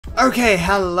Okay,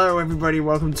 hello everybody,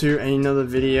 welcome to another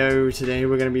video. Today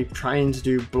we're going to be trying to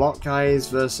do block guys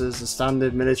versus the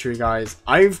standard military guys.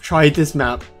 I've tried this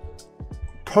map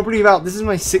probably this is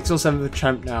my 6th or 7th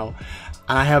attempt now.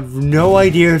 And I have no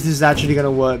idea if this is actually going to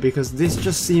work because this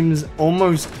just seems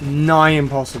almost nigh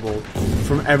impossible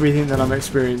from everything that I've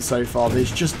experienced so far.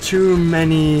 There's just too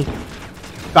many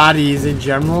baddies in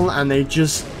general and they're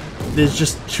just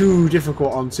too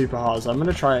difficult on super hard, so I'm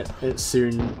going to try it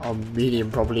soon on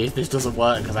medium probably if this doesn't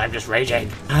work because I'm just raging.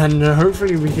 And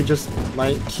hopefully we could just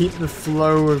like keep the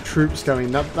flow of troops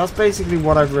going. That's basically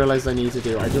what I've realized I need to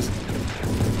do.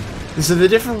 So the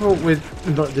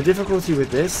difficulty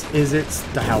with this is it's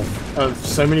the health of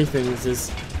so many things.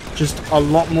 There's just a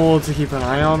lot more to keep an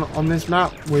eye on this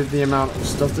map with the amount of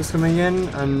stuff that's coming in,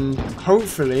 and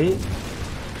hopefully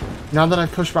now that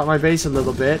I've pushed back my base a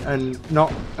little bit and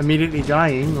not immediately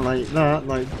dying like that,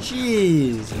 like,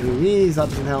 jeez Louise, that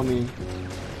doesn't help me.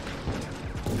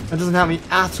 That doesn't help me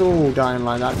at all, dying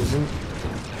like that doesn't.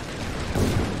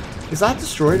 Is that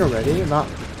destroyed already? That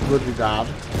would be bad.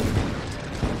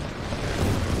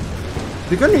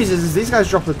 The good news is these guys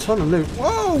drop a ton of loot.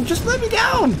 Whoa, just let me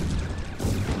down!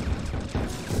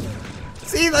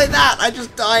 See, like that, I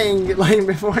just dying like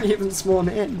before I even spawn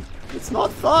in. It's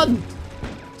not fun!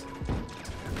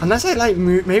 Unless I like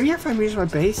move, maybe if I move my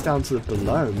base down to the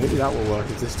below, maybe that will work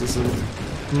if this doesn't.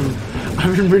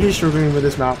 I've been really struggling with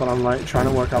this map and I'm like trying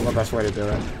to work out the best way to do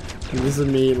it. And this is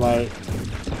me like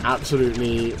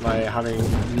absolutely like having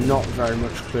not very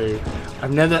much clue.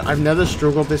 I've never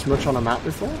struggled this much on a map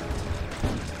before.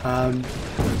 And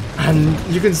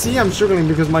you can see I'm struggling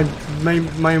because my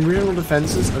original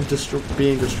defenses are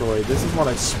being destroyed. This is what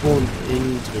I spawned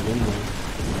in to begin with.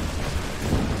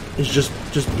 It's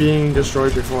just being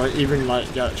destroyed before I even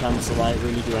like get a chance to like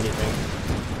really do anything.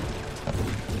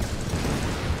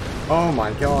 Oh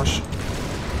my gosh.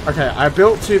 Okay, I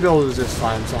built 2 builders this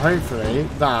time, so hopefully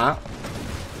that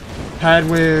paired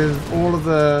with all of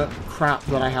the crap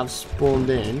that I have spawned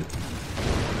in.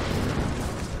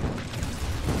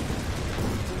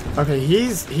 Okay,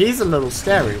 he's a little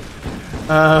scary.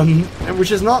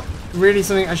 Which is not really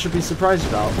something I should be surprised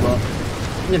about, but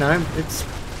you know, it's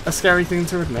a scary thing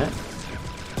to admit.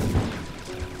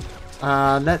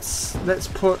 Let's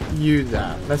put you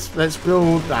there. Let's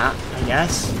build that, I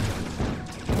guess.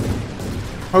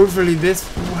 Hopefully this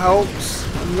helps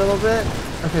a little bit.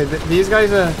 Okay, these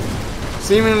guys are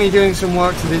seemingly doing some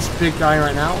work to this big guy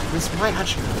right now. This might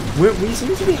actually we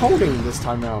seem to be holding this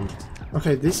time round.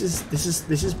 Okay, this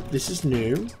is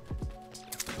new.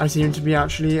 I seem to be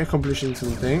actually accomplishing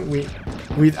something.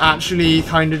 We've actually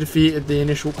kind of defeated the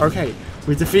initial. Okay,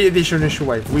 we defeated the initial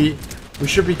wave. We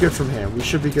should be good from here. We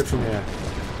should be good from here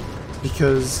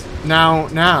because now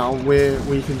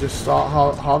we can just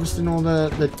start harvesting all the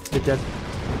dead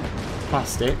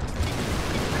plastic.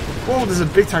 Oh, there's a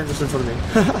big tank just in front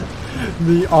of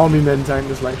me. The army men tank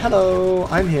was like, "Hello,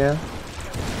 I'm here.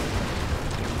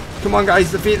 Come on, guys,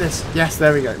 defeat this." Yes,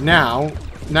 there we go. Now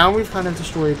we've kind of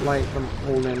destroyed like them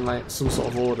all in like some sort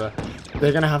of order.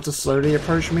 They're gonna have to slowly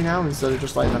approach me now instead of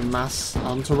just like the mass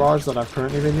entourage that I've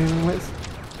currently been dealing with.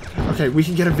 Okay, we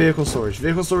can get a vehicle storage.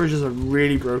 Vehicle storages are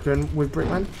really broken with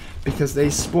Brickman because they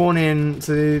spawn in,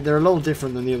 so they're a little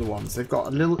different than the other ones. They've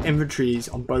got little inventories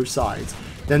on both sides.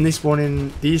 Then they spawn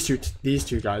in these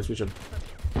two guys, which are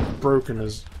broken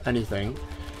as anything.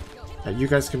 You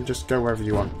guys can just go wherever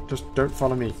you want. Just don't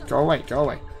follow me. Go away, go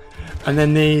away. And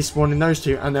then they spawn in those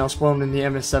two, and they'll spawn in the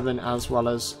MS7 as well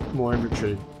as more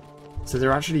inventory. So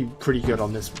they're actually pretty good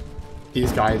on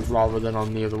these guys rather than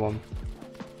on the other one.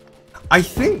 I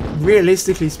think,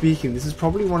 realistically speaking, this is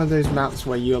probably one of those maps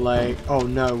where you're like, oh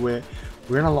no, we're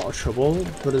in a lot of trouble,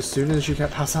 but as soon as you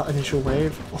get past that initial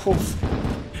wave,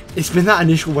 it's been that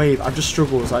initial wave, I've just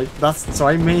struggled. So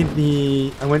I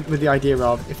went with the idea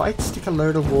of, if I stick a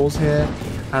load of walls here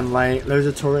and like loads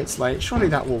of turrets, like surely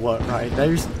that will work, right?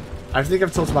 I think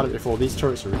I've talked about it before, these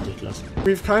turrets are ridiculous.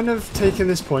 We've kind of taken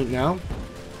this point now.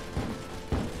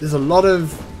 There's a lot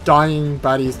of dying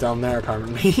baddies down there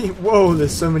apparently. Whoa,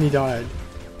 there's so many dying.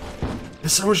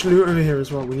 There's so much loot over here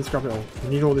as well. We need to grab it all. We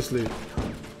need all this loot.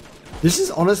 This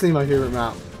is honestly my favorite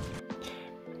map.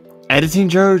 Editing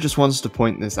Joe just wants to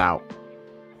point this out.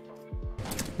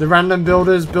 The random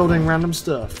builders building random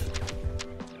stuff.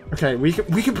 Okay, we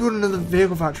could build another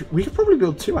vehicle factory. We could probably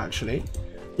build 2 actually.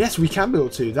 Yes, we can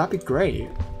build 2. That'd be great.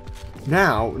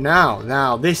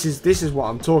 Now, this is what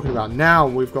I'm talking about. Now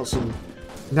we've got some.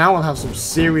 Now we'll have some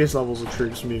serious levels of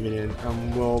troops moving in,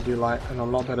 and we'll be like in a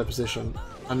lot better position.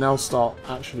 And they'll start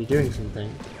actually doing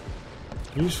something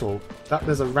useful.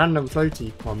 There's a random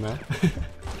floaty on there.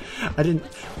 I didn't.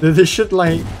 There should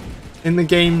like In the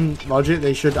game logic,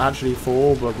 they should actually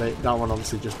fall, but that one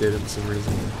obviously just didn't for some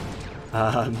reason.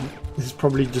 There's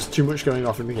probably just too much going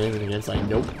off in the game, and the game's like,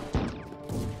 nope.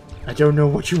 I don't know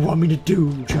what you want me to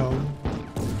do, Joe.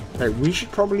 Okay, we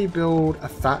should probably build a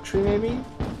factory, maybe?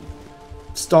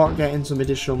 Start getting some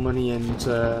additional money in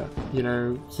to, you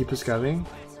know, keep us going.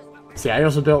 See, I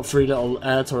also built 3 little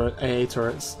AA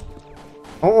turrets.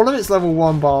 All of it's level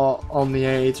 1 bar on the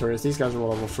AA turrets. These guys are all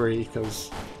level 3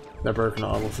 because they're broken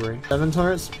at level 3. 7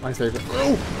 turrets? My favorite.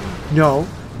 Oh! No,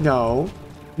 no,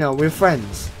 no, we're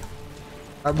friends.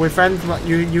 We're friends.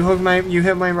 You hug my, you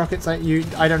hit my rockets. I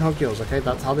don't hug yours. Okay,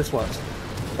 that's how this works.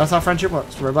 That's how friendship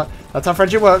works, robot. That's how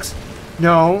friendship works.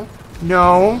 No,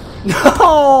 no,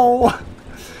 no!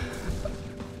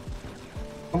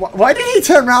 Why did he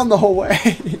turn around the whole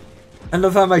way? I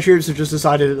love how my troops have just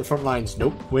decided at the front lines.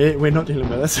 Nope, we're not dealing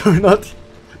with this. We're not.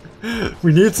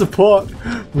 We need support.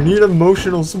 We need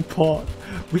emotional support.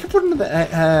 We could put another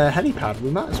helipad.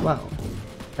 We might as well.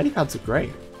 Helipads are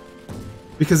great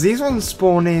because these ones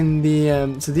spawn in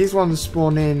the. So these ones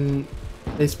spawn in.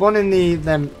 They spawn in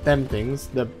them things.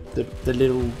 The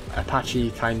little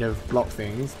Apache kind of block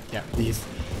things. Yeah, these.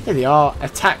 Here they are.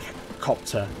 Attack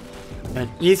copter. An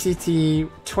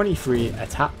ECT-23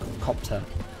 attack copter.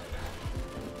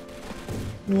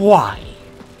 Why?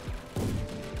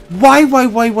 Why?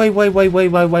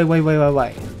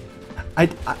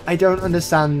 I don't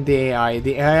understand the AI.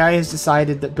 The AI has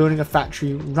decided that building a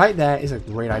factory right there is a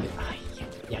great idea.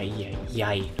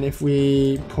 Yay. And if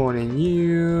we spawn in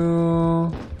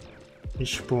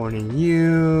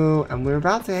you, and we're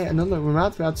about to hit another, we're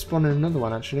about to be able to spawn in another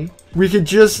one actually. We could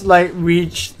just like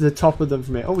reach the top of them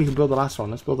from here. Oh, we can build the last one.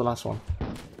 Let's build the last one.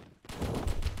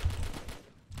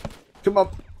 Come on.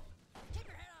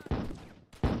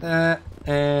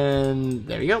 And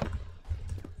there we go.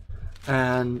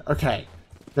 And okay,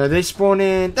 so they spawn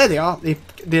in. There they are.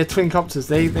 They're twin copters.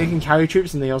 They can carry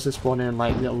troops, and they also spawn in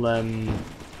like little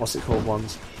what's it called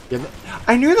ones. Yeah,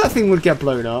 I knew that thing would get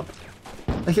blown up.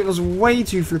 Like it was way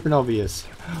too flippin' obvious.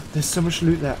 There's so much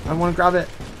loot there. I want to grab it.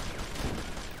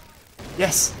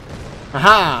 Yes.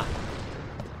 Aha!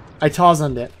 I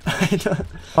Tarzaned it.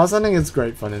 Tarzanding is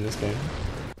great fun in this game.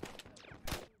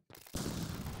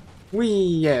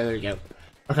 Yeah, there we go.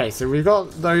 Okay, so we've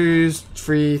got those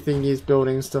 3 thingies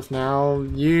building stuff now.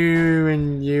 You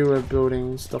and you are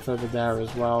building stuff over there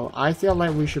as well. I feel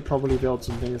like we should probably build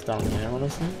some things down here,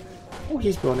 honestly. Oh,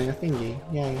 he's building a thingy.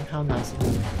 Yay, how nice of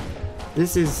him.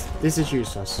 This is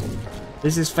useless.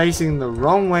 This is facing the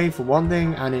wrong way for one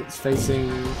thing, and it's facing...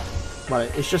 Well,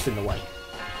 it's just in the way.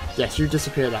 Yes, you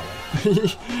disappear that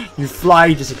way. You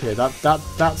fly, disappear.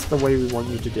 That's the way we want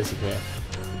you to disappear.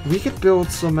 We could build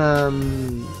some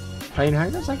plane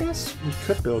hangars, I guess. We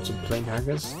could build some plane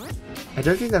hangars. I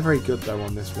don't think they're very good though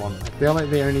on this one. I feel like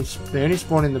they only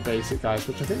spawn in the basic guys,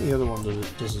 which I think the other one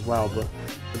does as well. But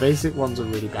the basic ones are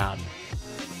really bad.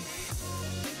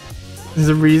 There's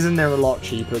a reason they're a lot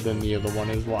cheaper than the other one.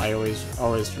 Is what I always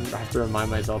have to remind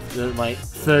myself. They're like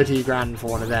 30 grand for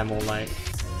one of them, or like.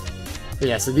 But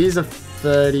yeah, so these are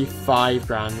 35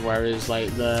 grand, whereas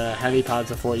like the helipads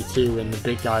are 42 and the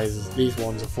big guys, these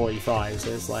ones are 45. So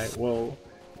it's like, well,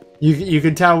 you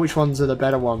can tell which ones are the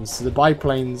better ones. So the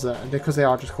biplanes, because they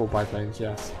are just called biplanes,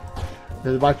 yes.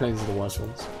 The biplanes are the worst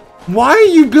ones. Why are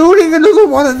you building another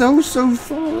one of those so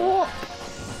far up?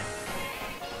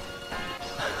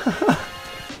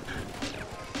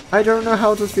 I don't know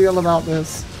how to feel about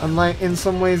this. I'm like, in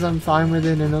some ways I'm fine with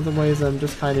it, in other ways I'm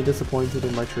just kind of disappointed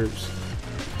in my troops.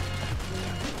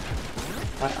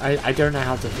 I don't know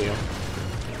how to feel.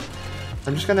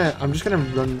 I'm just gonna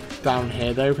run down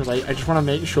here though, because I just want to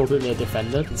make sure that they're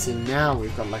defended. And so now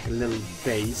we've got like a little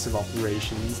base of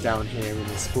operations down here, and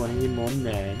we're spawning in more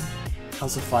men.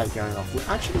 How's the fight going off?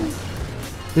 We're actually,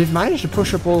 they've managed to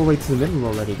push up all the way to the middle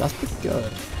already. That's pretty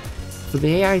good. For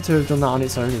the AI to have done that on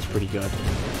its own is pretty good.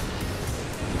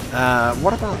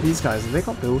 What about these guys? Have they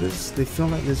got builders? They feel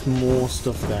like there's more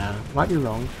stuff there. Might be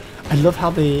wrong. I love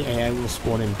how the AI will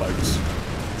spawn in boats.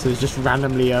 So there's just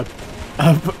randomly a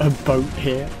boat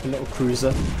here, a little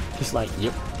cruiser. Just like,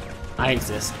 yep, I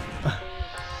exist.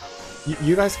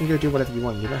 You guys can go do whatever you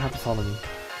want. You don't have to follow me.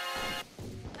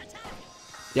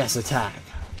 Yes, attack.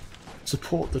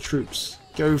 Support the troops.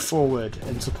 Go forward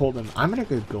and support them. I'm gonna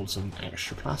go build some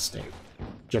extra plastic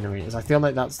generators. I feel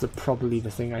like that's probably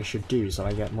the thing I should do, so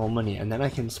I get more money, and then I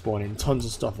can spawn in tons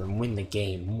of stuff and win the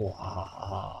game.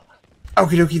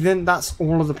 Okie dokie, then that's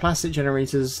all of the plastic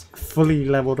generators fully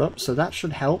leveled up, so that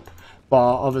should help.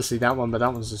 Bar obviously that one, but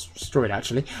that one's just destroyed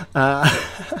actually.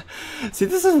 See,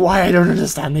 this is why I don't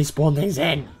understand they spawn things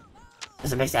in.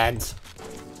 Doesn't make sense.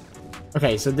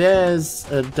 Okay, so there's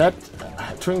a dead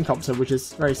twin copter, which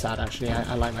is very sad actually.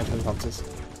 I like my twin copters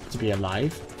to be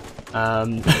alive.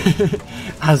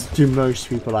 As do most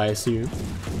people, I assume.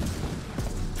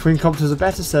 Twin copters are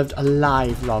better served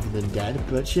alive rather than dead,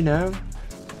 but you know,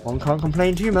 one can't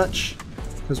complain too much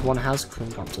because one has twin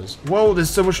copters. Whoa, there's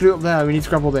so much loot up there. We need to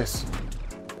grab all this.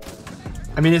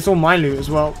 I mean, it's all my loot as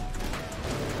well.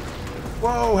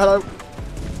 Whoa, hello.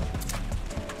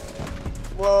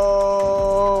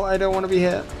 Whoa, I don't want to be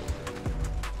here.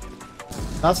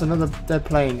 That's another dead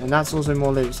plane, and that's also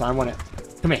more loot, so I want it.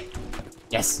 Come here.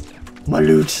 Yes, more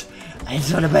loot.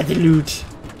 It's all about the loot.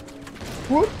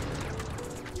 Whoop.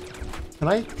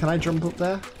 Can I jump up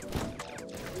there?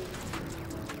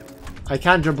 I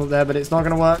can jump up there, but it's not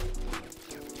gonna work.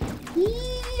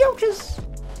 Youches.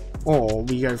 Or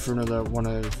we go for another one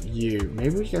of you.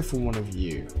 Maybe we go for one of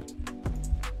you.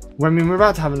 Well, I mean, we're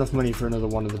about to have enough money for another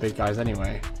one of the big guys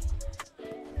anyway.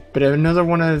 But another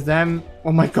one of them...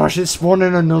 Oh my gosh, it's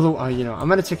spawning another... Oh, you know, I'm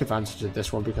going to take advantage of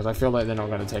this one because I feel like they're not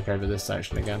going to take over this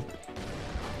section again.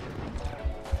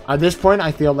 At this point,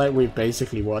 I feel like we've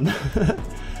basically won.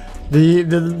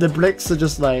 The Blicks are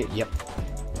just like, yep.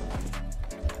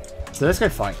 So let's go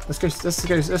fight. Let's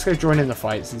go join in the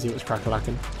fights and see what's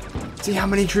crack-a-lacking. See how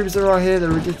many troops there are here.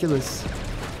 They're ridiculous.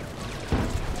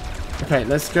 Okay,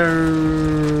 let's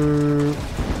go.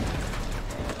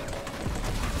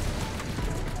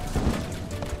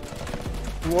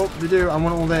 What do we do? I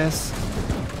want all this.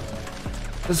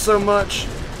 There's so much.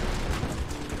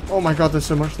 Oh my god, there's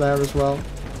so much there as well.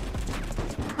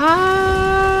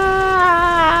 I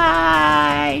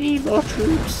need more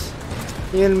troops.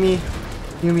 Heal me.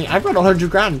 Heal me. I've got 100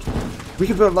 grand. We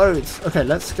can build loads. Okay,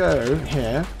 let's go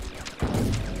here.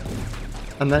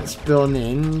 And let's build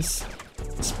ins.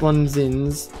 Spawns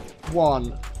ins.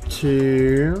 1,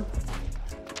 2.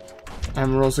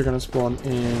 And we're also going to spawn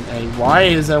in a... Why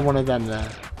is there one of them there?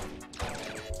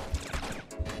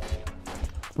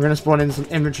 We're going to spawn in some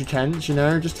infantry tents, you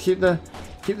know, just to keep the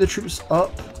troops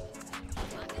up.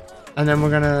 And then we're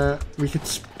going to... We could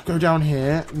go down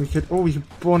here. We could... Oh, we could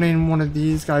spawn in one of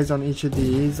these guys on each of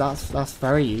these. That's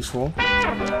very useful.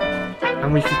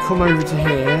 And we could come over to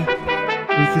here.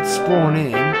 We could spawn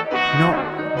in, not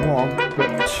one, but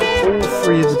all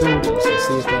 3 of the buildings and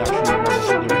see if they actually manage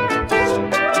to do anything.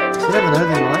 You never know,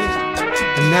 they might.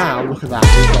 And now, look at that,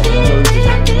 we've got loads of them.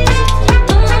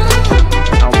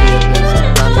 How weird there's a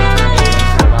random tank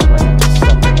that way.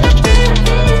 Stop it.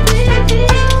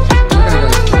 We're gonna go.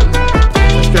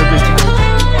 Let's go, big tank.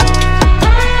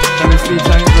 MSV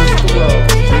tank versus the world.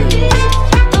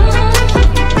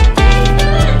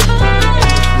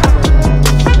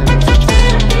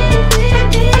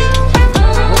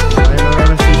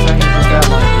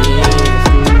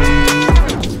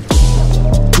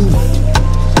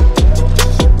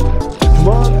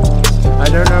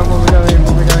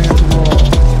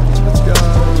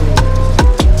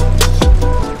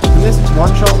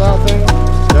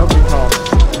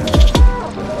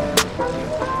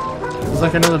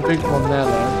 Like another big one there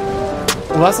though.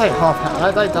 Well, that's like half.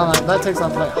 That takes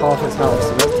up like half its health.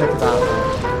 So let's take that.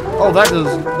 Oh,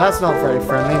 that's not very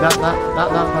friendly. That's not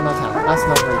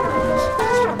very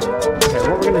good. Okay,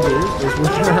 what we're gonna do is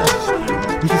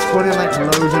we can spawn in like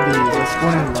loads of these. Let's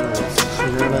spawn in loads.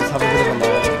 You know, let's have a bit of a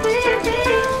load.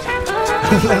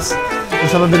 let's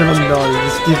have a bit of a load.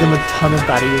 Just give them a ton of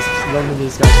baddies. None of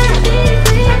these guys can do it.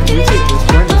 Can we take this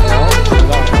point as well?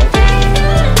 Without help?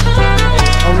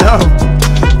 Oh no!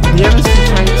 The MSV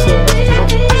tanks are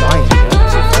not dying yet, so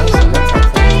that's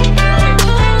helpful.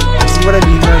 See what I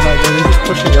mean though, like they're just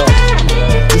pushing up.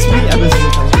 This mean MSV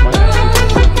tanks might actually be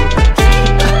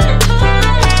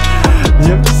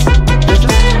they're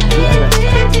just the MS tanks,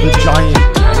 the giant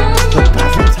tanks, the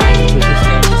battle tanks are just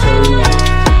like so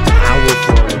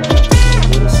powerful.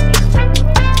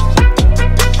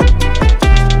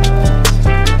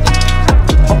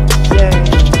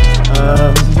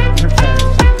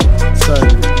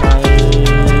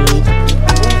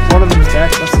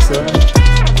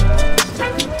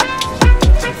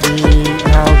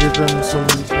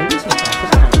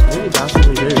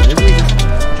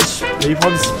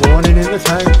 Spawning in the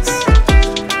tanks.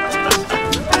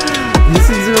 This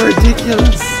is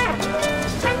ridiculous.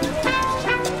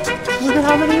 Look at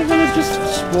how many of them are just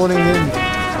spawning in.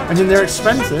 I mean, they're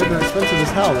expensive. They're expensive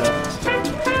as hell.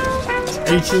 It's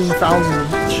 18,000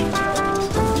 each.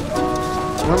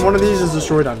 When one of these is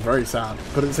destroyed, I'm very sad.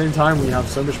 But at the same time, we have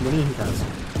so much money. Who cares?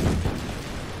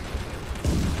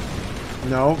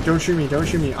 No, don't shoot me. Don't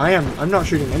shoot me. I'm not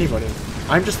shooting anybody.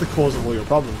 I'm just the cause of all your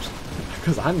problems.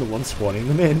 Because I'm the one spawning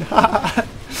them in.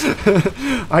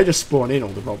 I just spawn in all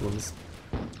the problems.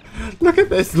 Look at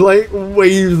this, like,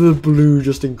 waves of blue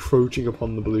just encroaching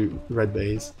upon the red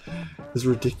base. It's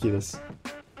ridiculous.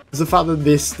 It's the fact that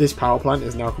this power plant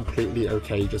is now completely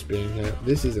okay just being here.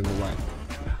 This is in the way.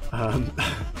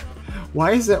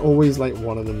 Why is there always, like,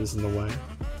 one of them is in the way?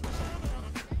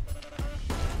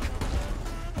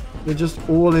 They're just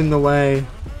all in the way.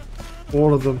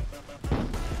 All of them.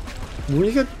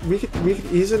 We could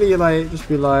easily, like, just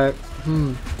be like,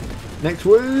 next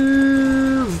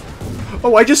wave.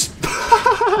 Oh, I just.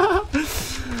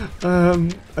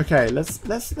 Okay, let's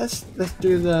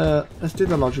do the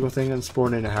logical thing and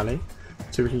spawn in a heli,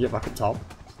 so we can get back up top.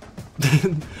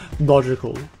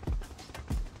 Logical.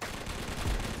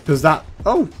 Because that.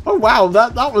 Oh wow,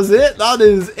 that was it. That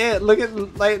is it. Look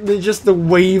at, like, just the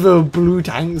wave of blue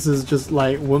tanks has just,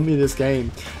 like, won me this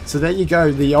game. So there you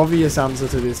go. The obvious answer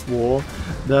to this war.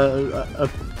 A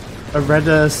red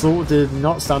assault did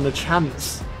not stand a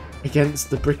chance against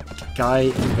the brick guy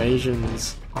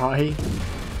invasions.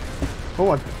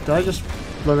 Oh, did I just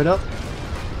blow it up?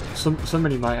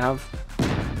 Somebody might have.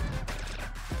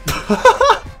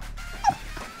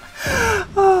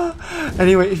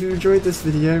 Anyway, if you enjoyed this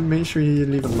video, make sure you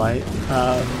leave a like,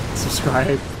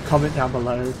 subscribe, comment down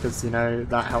below, because, you know,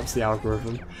 that helps the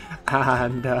algorithm.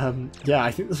 And yeah,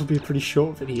 I think this will be a pretty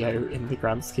short video in the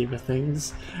grand scheme of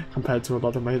things compared to a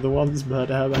lot of my other ones,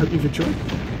 but I hope you've enjoyed.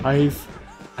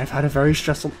 I've had a very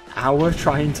stressful hour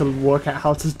trying to work out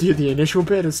how to do the initial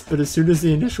bit, but as soon as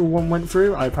the initial one went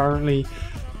through, I apparently,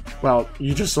 well,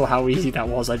 you just saw how easy that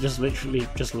was. I just literally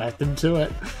just led them to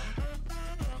it.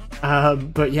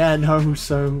 But yeah, no,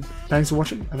 so thanks for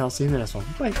watching, and I'll see you in the next one.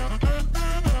 Bye.